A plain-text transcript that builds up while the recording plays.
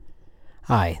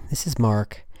Hi, this is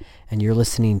Mark, and you're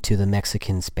listening to the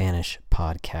Mexican Spanish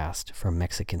podcast from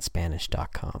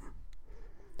MexicanSpanish.com.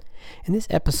 In this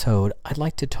episode, I'd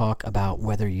like to talk about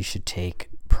whether you should take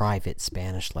private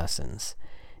Spanish lessons,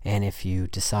 and if you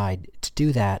decide to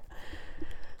do that,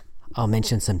 I'll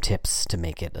mention some tips to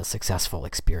make it a successful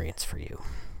experience for you.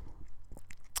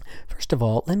 First of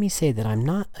all, let me say that I'm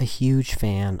not a huge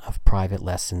fan of private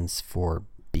lessons for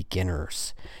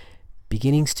beginners.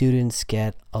 Beginning students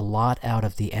get a lot out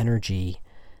of the energy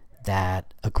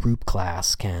that a group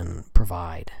class can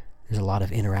provide. There's a lot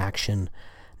of interaction,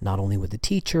 not only with the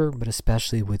teacher, but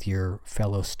especially with your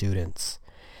fellow students.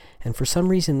 And for some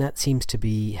reason, that seems to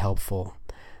be helpful.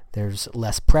 There's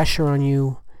less pressure on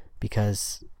you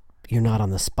because you're not on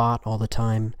the spot all the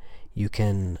time. You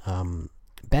can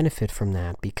benefit from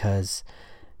that because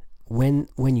when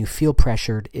you feel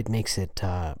pressured, it makes it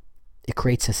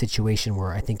creates a situation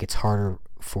where I think it's harder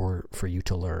for you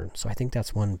to learn. So I think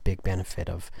that's one big benefit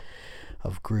of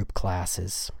group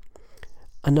classes.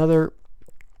 Another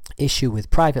issue with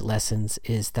private lessons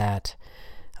is that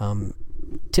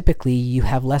typically you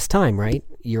have less time, right?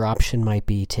 Your option might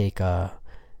be take a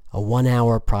 1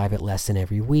 hour private lesson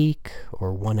every week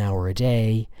or 1 hour a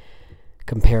day,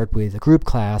 compared with a group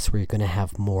class where you're going to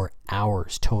have more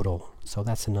hours total. So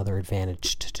that's another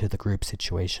advantage to the group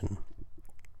situation.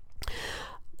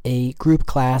 A group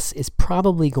class is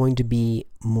probably going to be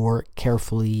more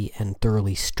carefully and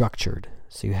thoroughly structured.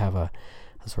 So you have a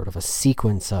sort of a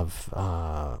sequence of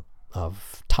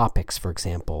topics, for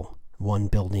example, one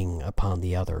building upon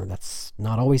the other. That's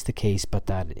not always the case, but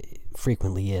that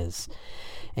frequently is.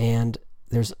 And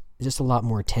there's just a lot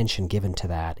more attention given to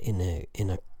that in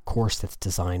a course that's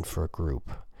designed for a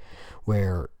group,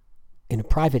 where in a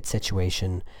private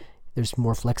situation, there's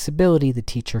more flexibility. The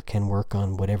teacher can work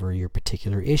on whatever your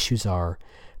particular issues are,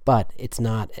 but it's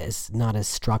not as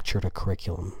structured a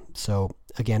curriculum. So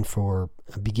again, for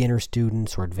beginner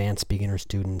students or advanced beginner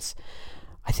students,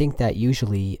 I think that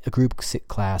usually a group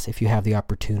class, if you have the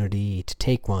opportunity to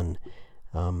take one,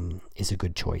 is a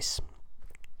good choice.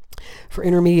 For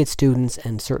intermediate students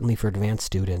and certainly for advanced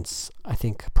students, I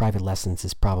think private lessons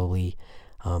is probably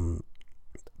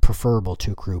preferable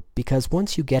to a group, because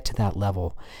once you get to that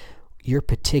level, your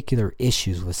particular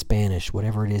issues with Spanish,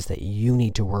 whatever it is that you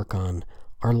need to work on,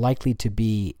 are likely to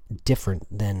be different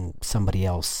than somebody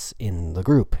else in the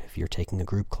group if you're taking a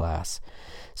group class.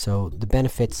 So the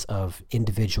benefits of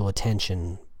individual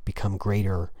attention become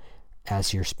greater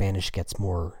as your Spanish gets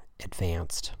more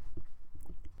advanced.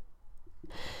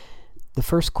 The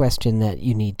first question that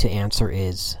you need to answer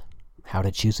is how to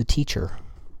choose a teacher.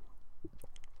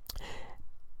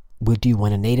 Would you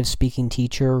want a native speaking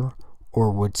teacher, or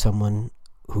would someone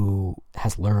who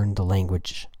has learned the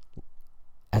language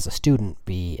as a student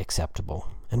be acceptable?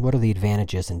 And what are the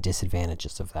advantages and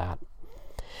disadvantages of that?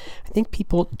 I think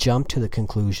people jump to the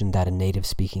conclusion that a native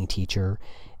speaking teacher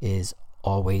is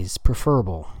always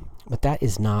preferable, but that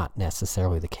is not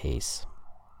necessarily the case.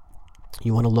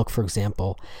 You want to look, for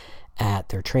example, at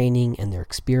their training and their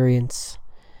experience.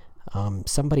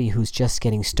 Somebody who's just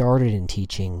getting started in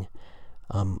teaching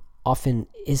often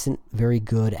isn't very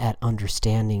good at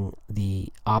understanding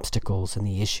the obstacles and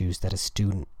the issues that a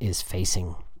student is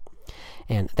facing.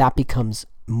 And that becomes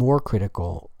more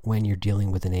critical when you're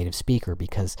dealing with a native speaker,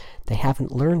 because they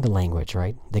haven't learned the language,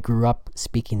 right? They grew up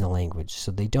speaking the language,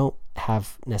 so they don't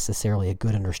have necessarily a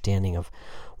good understanding of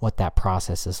what that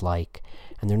process is like.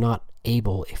 And they're not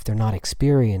able, if they're not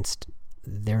experienced,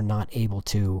 they're not able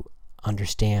to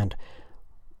understand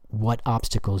what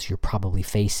obstacles you're probably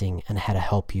facing and how to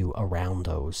help you around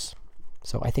those.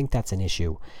 So I think that's an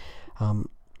issue. On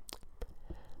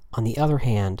the other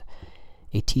hand,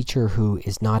 a teacher who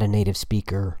is not a native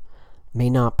speaker may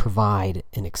not provide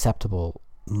an acceptable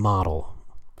model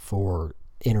for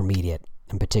intermediate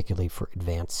and particularly for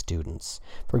advanced students.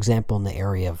 For example, in the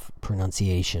area of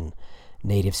pronunciation,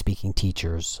 native speaking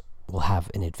teachers will have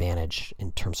an advantage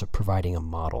in terms of providing a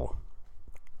model.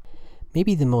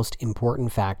 Maybe the most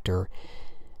important factor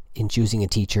in choosing a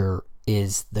teacher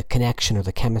is the connection or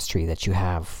the chemistry that you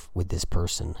have with this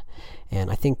person. And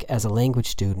I think as a language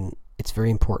student, it's very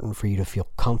important for you to feel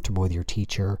comfortable with your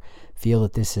teacher, feel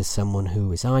that this is someone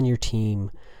who is on your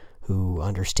team, who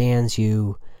understands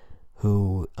you,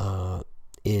 who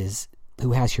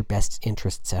has your best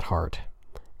interests at heart,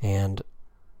 and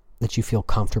that you feel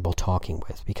comfortable talking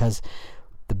with. Because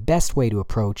the best way to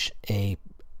approach a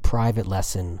private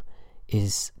lesson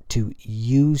is to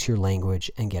use your language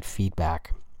and get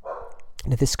feedback.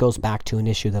 And this goes back to an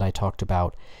issue that I talked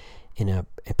about in a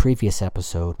previous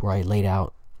episode, where I laid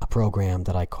out a program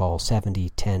that I call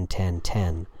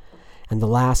 70-10-10-10. And the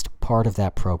last part of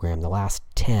that program, the last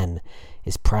 10,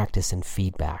 is practice and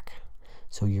feedback.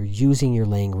 So you're using your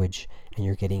language and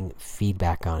you're getting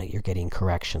feedback on it. You're getting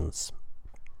corrections.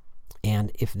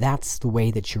 And if that's the way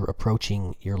that you're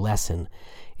approaching your lesson,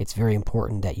 it's very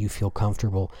important that you feel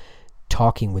comfortable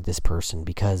talking with this person,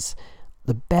 because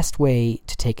the best way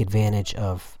to take advantage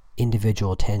of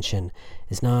individual attention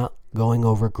is not going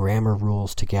over grammar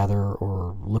rules together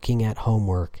or looking at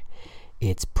homework.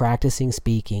 It's practicing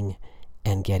speaking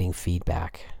and getting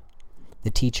feedback. The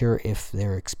teacher, if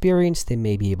they're experienced, they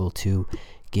may be able to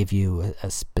give you a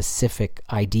specific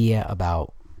idea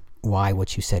about why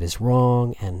what you said is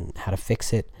wrong and how to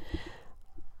fix it.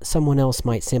 Someone else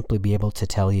might simply be able to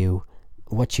tell you,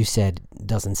 what you said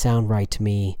doesn't sound right to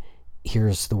me,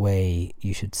 here's the way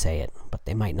you should say it. But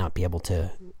they might not be able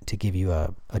to give you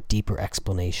a deeper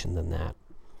explanation than that.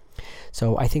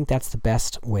 So I think that's the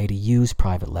best way to use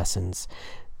private lessons.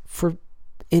 For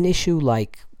an issue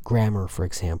like grammar, for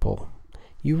example,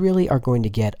 you really are going to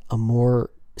get a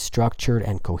more structured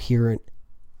and coherent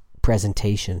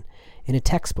presentation in a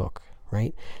textbook,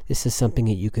 right? This is something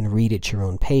that you can read at your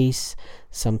own pace,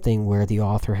 something where the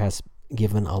author has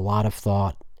given a lot of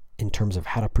thought in terms of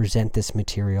how to present this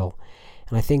material.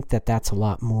 And I think that that's a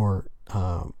lot more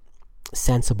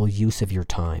sensible use of your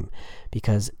time,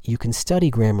 because you can study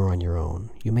grammar on your own.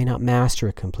 You may not master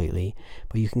it completely,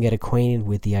 but you can get acquainted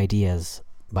with the ideas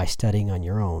by studying on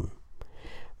your own.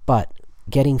 But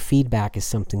getting feedback is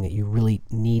something that you really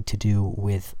need to do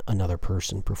with another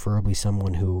person, preferably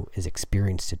someone who is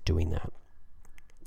experienced at doing that.